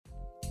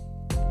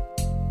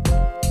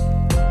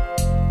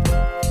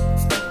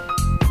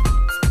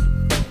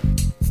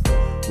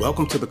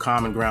Welcome to the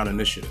Common Ground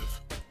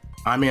Initiative.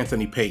 I'm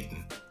Anthony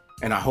Payton,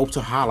 and I hope to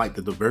highlight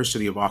the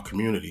diversity of our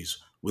communities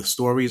with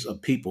stories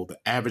of people the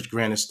average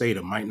Granite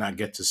Stater might not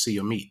get to see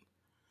or meet.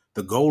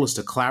 The goal is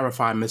to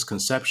clarify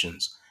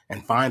misconceptions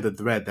and find the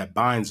thread that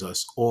binds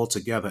us all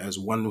together as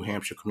one New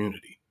Hampshire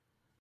community.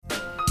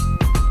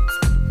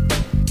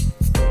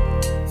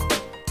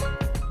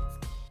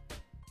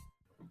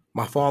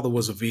 My father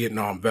was a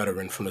Vietnam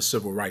veteran from the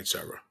Civil Rights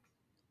era.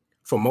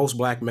 For most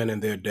black men in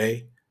their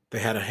day, they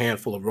had a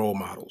handful of role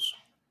models.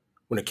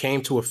 When it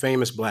came to a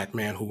famous black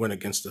man who went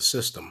against the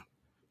system,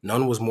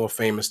 none was more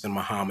famous than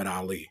Muhammad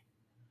Ali.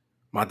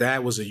 My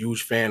dad was a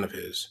huge fan of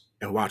his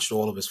and watched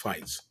all of his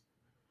fights.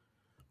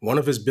 One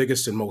of his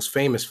biggest and most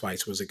famous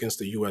fights was against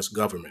the U.S.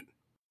 government.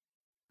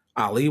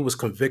 Ali was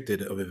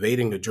convicted of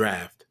evading the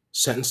draft,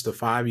 sentenced to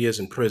 5 years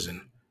in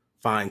prison,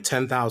 fined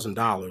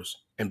 $10,000,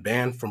 and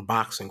banned from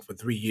boxing for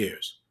 3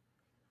 years.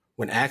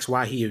 When asked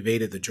why he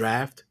evaded the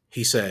draft,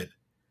 he said,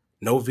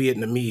 "No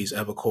Vietnamese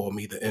ever called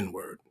me the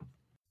N-word."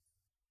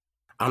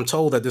 I'm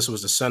told that this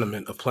was the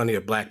sentiment of plenty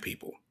of black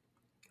people.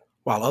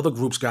 While other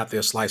groups got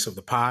their slice of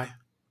the pie,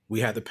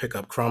 we had to pick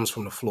up crumbs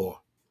from the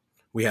floor.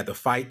 We had to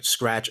fight,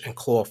 scratch, and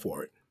claw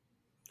for it.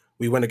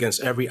 We went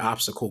against every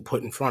obstacle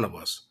put in front of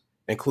us,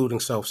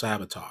 including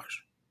self-sabotage.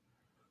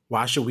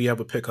 Why should we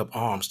ever pick up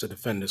arms to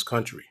defend this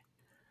country?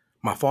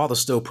 My father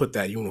still put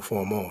that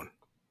uniform on.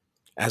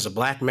 As a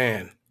black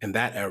man in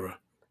that era,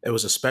 it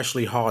was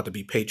especially hard to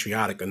be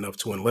patriotic enough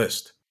to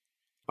enlist.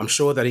 I'm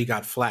sure that he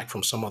got flack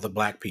from some other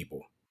black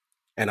people,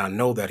 and I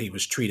know that he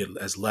was treated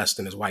as less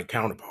than his white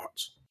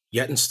counterparts.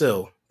 Yet and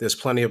still, there's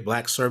plenty of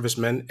black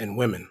servicemen and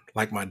women,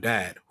 like my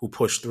dad, who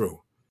push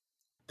through.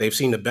 They've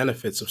seen the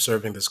benefits of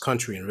serving this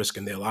country and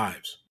risking their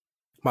lives.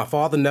 My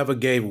father never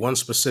gave one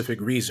specific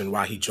reason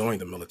why he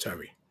joined the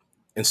military.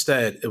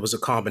 Instead, it was a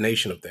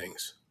combination of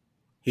things.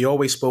 He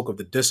always spoke of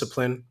the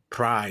discipline,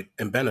 pride,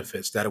 and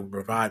benefits that it would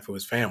provide for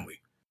his family.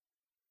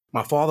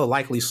 My father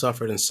likely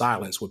suffered in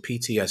silence with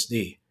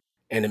PTSD,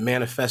 and it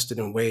manifested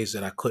in ways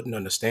that I couldn't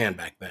understand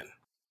back then.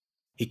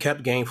 He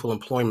kept gainful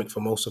employment for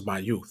most of my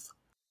youth,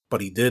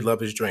 but he did love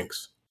his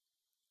drinks.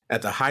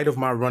 At the height of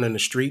my run in the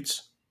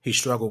streets, he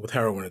struggled with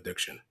heroin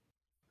addiction.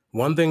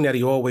 One thing that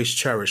he always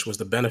cherished was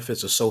the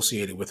benefits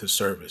associated with his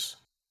service.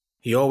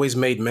 He always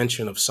made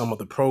mention of some of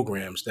the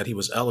programs that he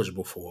was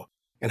eligible for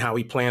and how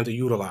he planned to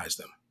utilize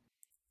them.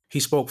 He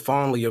spoke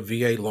fondly of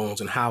VA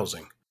loans and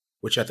housing,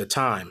 which at the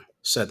time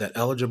said that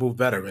eligible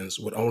veterans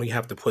would only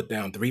have to put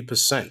down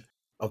 3%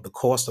 of the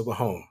cost of a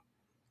home.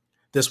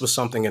 This was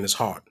something in his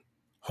heart: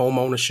 home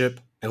ownership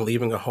and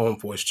leaving a home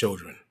for his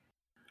children.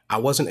 I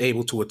wasn't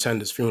able to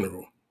attend his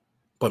funeral,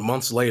 but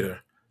months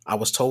later, I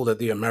was told that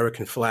the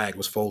American flag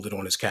was folded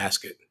on his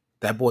casket.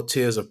 That brought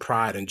tears of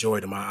pride and joy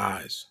to my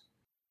eyes.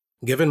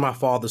 Given my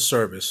father's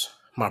service,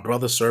 my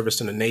brother's service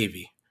in the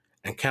Navy,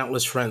 and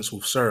countless friends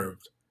who've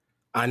served,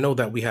 I know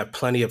that we have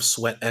plenty of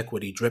sweat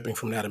equity dripping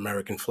from that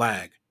American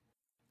flag.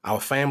 Our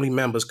family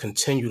members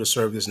continue to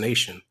serve this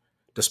nation,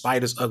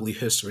 despite its ugly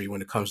history when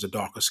it comes to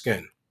darker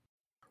skin.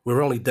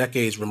 We're only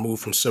decades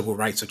removed from civil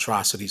rights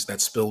atrocities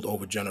that spilled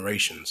over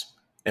generations,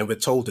 and we're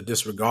told to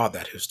disregard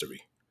that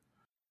history.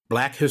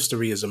 Black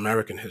history is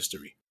American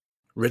history,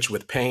 rich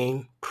with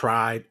pain,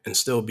 pride, and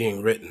still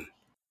being written.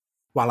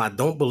 While I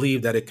don't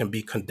believe that it can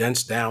be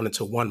condensed down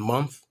into 1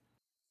 month,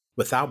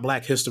 without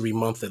Black History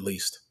Month at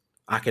least,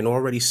 I can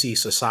already see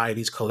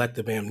society's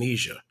collective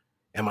amnesia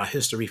and my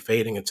history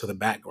fading into the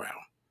background.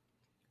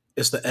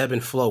 It's the ebb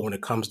and flow when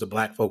it comes to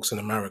black folks in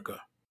America.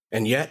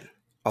 And yet,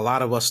 a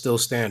lot of us still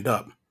stand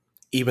up,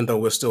 even though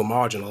we're still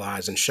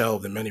marginalized and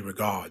shelved in many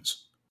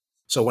regards.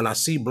 So when I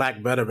see black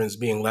veterans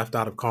being left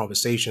out of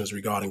conversations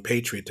regarding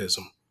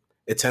patriotism,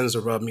 it tends to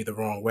rub me the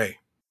wrong way.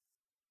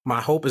 My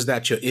hope is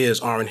that your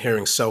ears aren't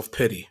hearing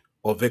self-pity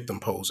or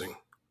victim posing.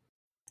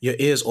 Your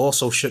ears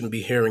also shouldn't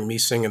be hearing me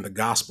singing the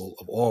gospel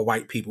of all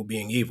white people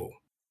being evil.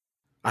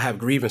 I have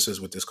grievances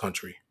with this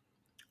country.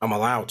 I'm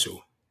allowed to.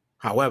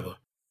 However,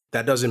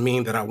 that doesn't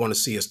mean that I want to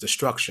see its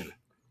destruction.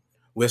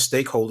 We're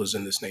stakeholders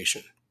in this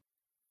nation.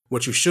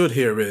 What you should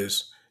hear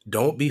is,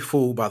 don't be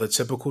fooled by the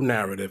typical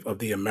narrative of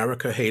the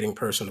America-hating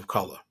person of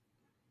color.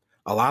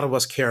 A lot of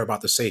us care about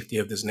the safety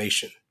of this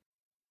nation.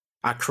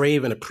 I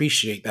crave and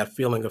appreciate that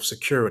feeling of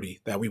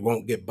security that we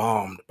won't get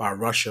bombed by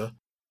Russia,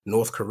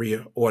 North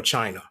Korea, or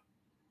China.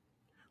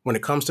 When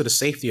it comes to the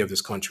safety of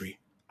this country,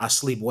 I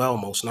sleep well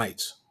most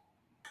nights.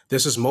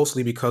 This is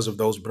mostly because of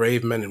those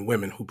brave men and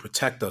women who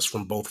protect us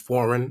from both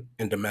foreign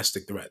and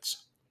domestic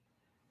threats.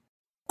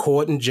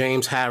 Corden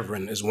James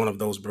Havron is one of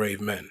those brave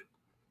men.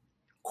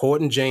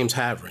 Corden James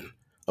Havron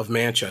of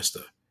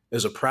Manchester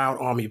is a proud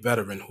Army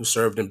veteran who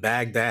served in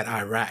Baghdad,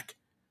 Iraq,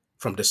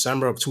 from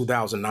December of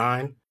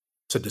 2009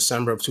 to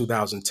December of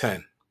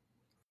 2010.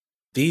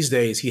 These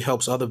days, he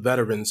helps other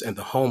veterans and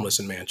the homeless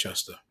in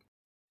Manchester.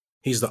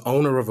 He's the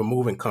owner of a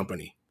moving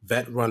company,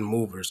 Vet Run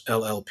Movers,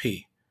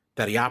 LLP,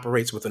 that he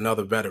operates with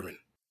another veteran.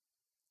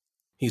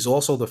 He's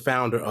also the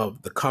founder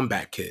of The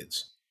Comeback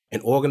Kids,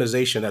 an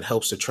organization that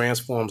helps to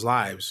transform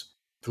lives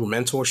through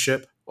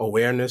mentorship,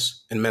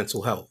 awareness, and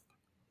mental health.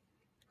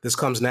 This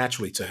comes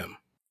naturally to him.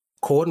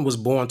 Corden was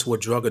born to a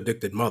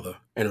drug-addicted mother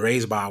and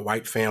raised by a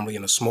white family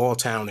in a small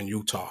town in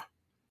Utah.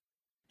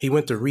 He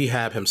went to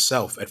rehab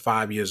himself at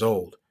 5 years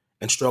old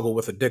and struggled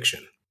with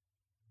addiction.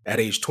 At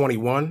age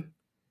 21,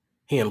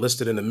 he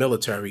enlisted in the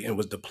military and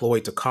was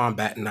deployed to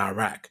combat in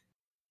Iraq.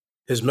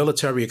 His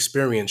military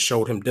experience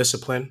showed him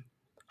discipline,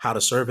 how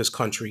to serve his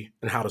country,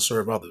 and how to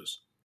serve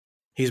others.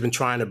 He's been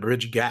trying to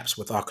bridge gaps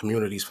with our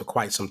communities for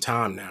quite some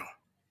time now.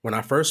 When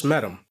I first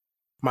met him,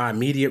 my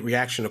immediate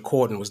reaction to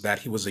Corden was that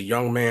he was a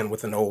young man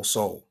with an old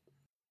soul.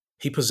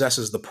 He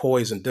possesses the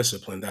poise and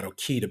discipline that are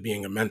key to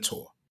being a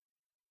mentor.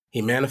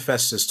 He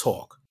manifests his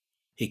talk.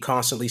 He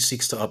constantly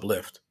seeks to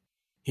uplift.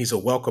 He's a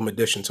welcome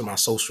addition to my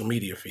social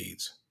media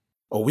feeds.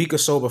 A week or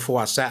so before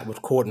I sat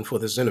with Corden for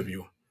this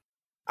interview,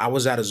 I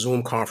was at a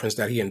Zoom conference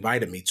that he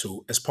invited me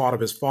to as part of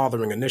his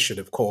fathering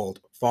initiative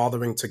called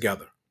Fathering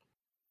Together.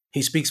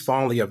 He speaks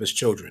fondly of his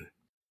children.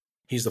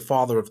 He's the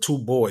father of 2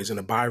 boys and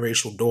a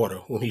biracial daughter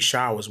whom he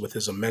showers with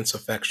his immense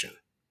affection.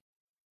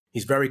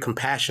 He's very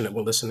compassionate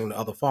when listening to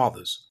other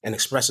fathers and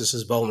expresses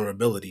his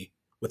vulnerability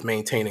with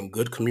maintaining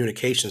good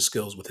communication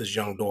skills with his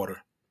young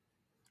daughter.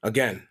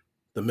 Again,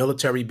 the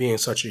military being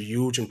such a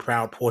huge and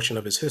proud portion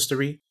of his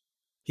history,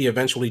 he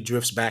eventually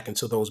drifts back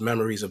into those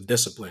memories of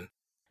discipline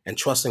and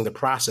trusting the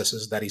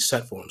processes that he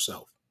set for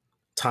himself,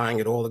 tying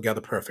it all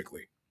together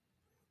perfectly.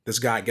 This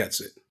guy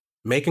gets it.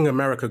 Making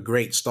America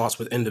great starts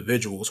with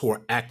individuals who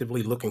are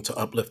actively looking to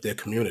uplift their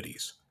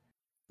communities.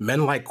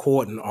 Men like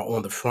Corden are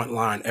on the front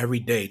line every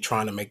day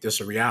trying to make this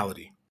a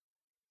reality.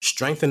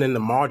 Strengthening the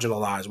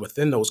marginalized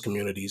within those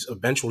communities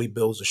eventually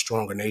builds a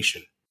stronger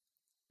nation.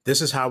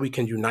 This is how we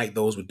can unite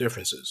those with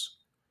differences.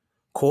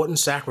 Corden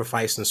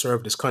sacrificed and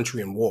served his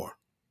country in war.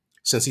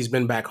 Since he's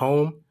been back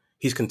home,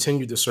 he's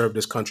continued to serve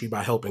this country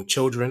by helping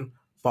children,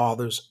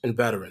 fathers, and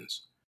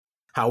veterans.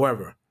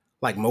 However,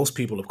 like most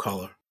people of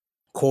color,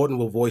 Corden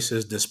will voice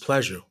his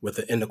displeasure with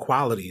the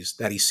inequalities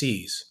that he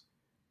sees.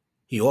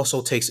 He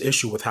also takes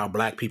issue with how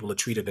Black people are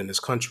treated in this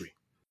country.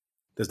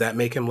 Does that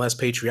make him less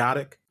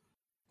patriotic?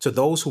 To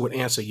those who would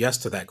answer yes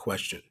to that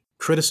question,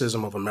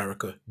 criticism of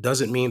America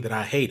doesn't mean that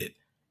I hate it,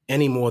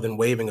 any more than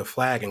waving a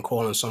flag and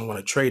calling someone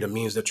a traitor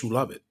means that you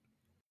love it.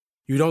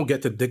 You don't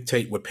get to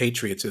dictate what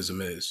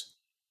patriotism is.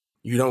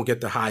 You don't get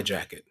to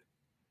hijack it.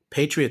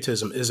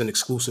 Patriotism isn't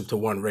exclusive to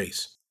one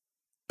race.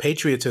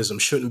 Patriotism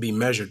shouldn't be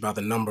measured by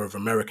the number of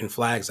American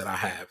flags that I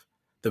have,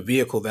 the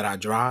vehicle that I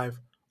drive,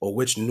 or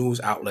which news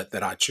outlet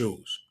that I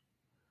choose.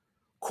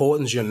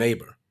 Corden's your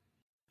neighbor,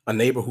 a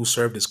neighbor who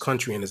served his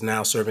country and is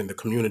now serving the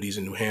communities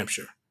in New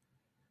Hampshire.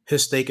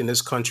 His stake in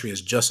this country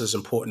is just as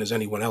important as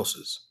anyone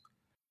else's.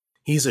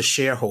 He's a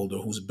shareholder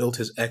who's built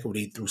his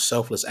equity through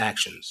selfless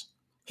actions.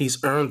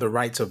 He's earned the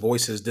right to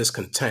voice his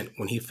discontent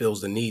when he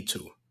feels the need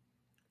to.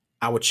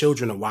 Our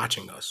children are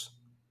watching us.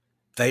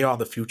 They are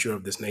the future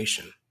of this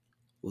nation.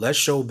 Let's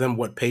show them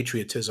what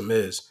patriotism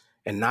is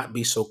and not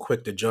be so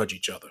quick to judge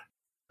each other.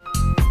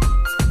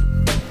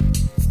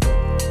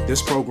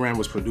 This program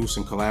was produced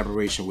in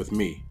collaboration with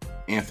me,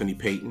 Anthony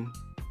Payton,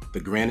 the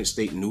Granite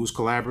State News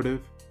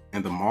Collaborative,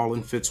 and the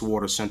Marlin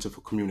Fitzwater Center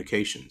for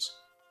Communications.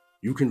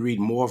 You can read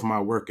more of my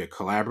work at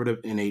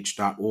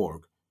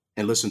collaborativenh.org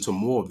and listen to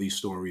more of these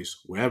stories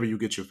wherever you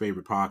get your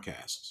favorite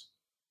podcasts.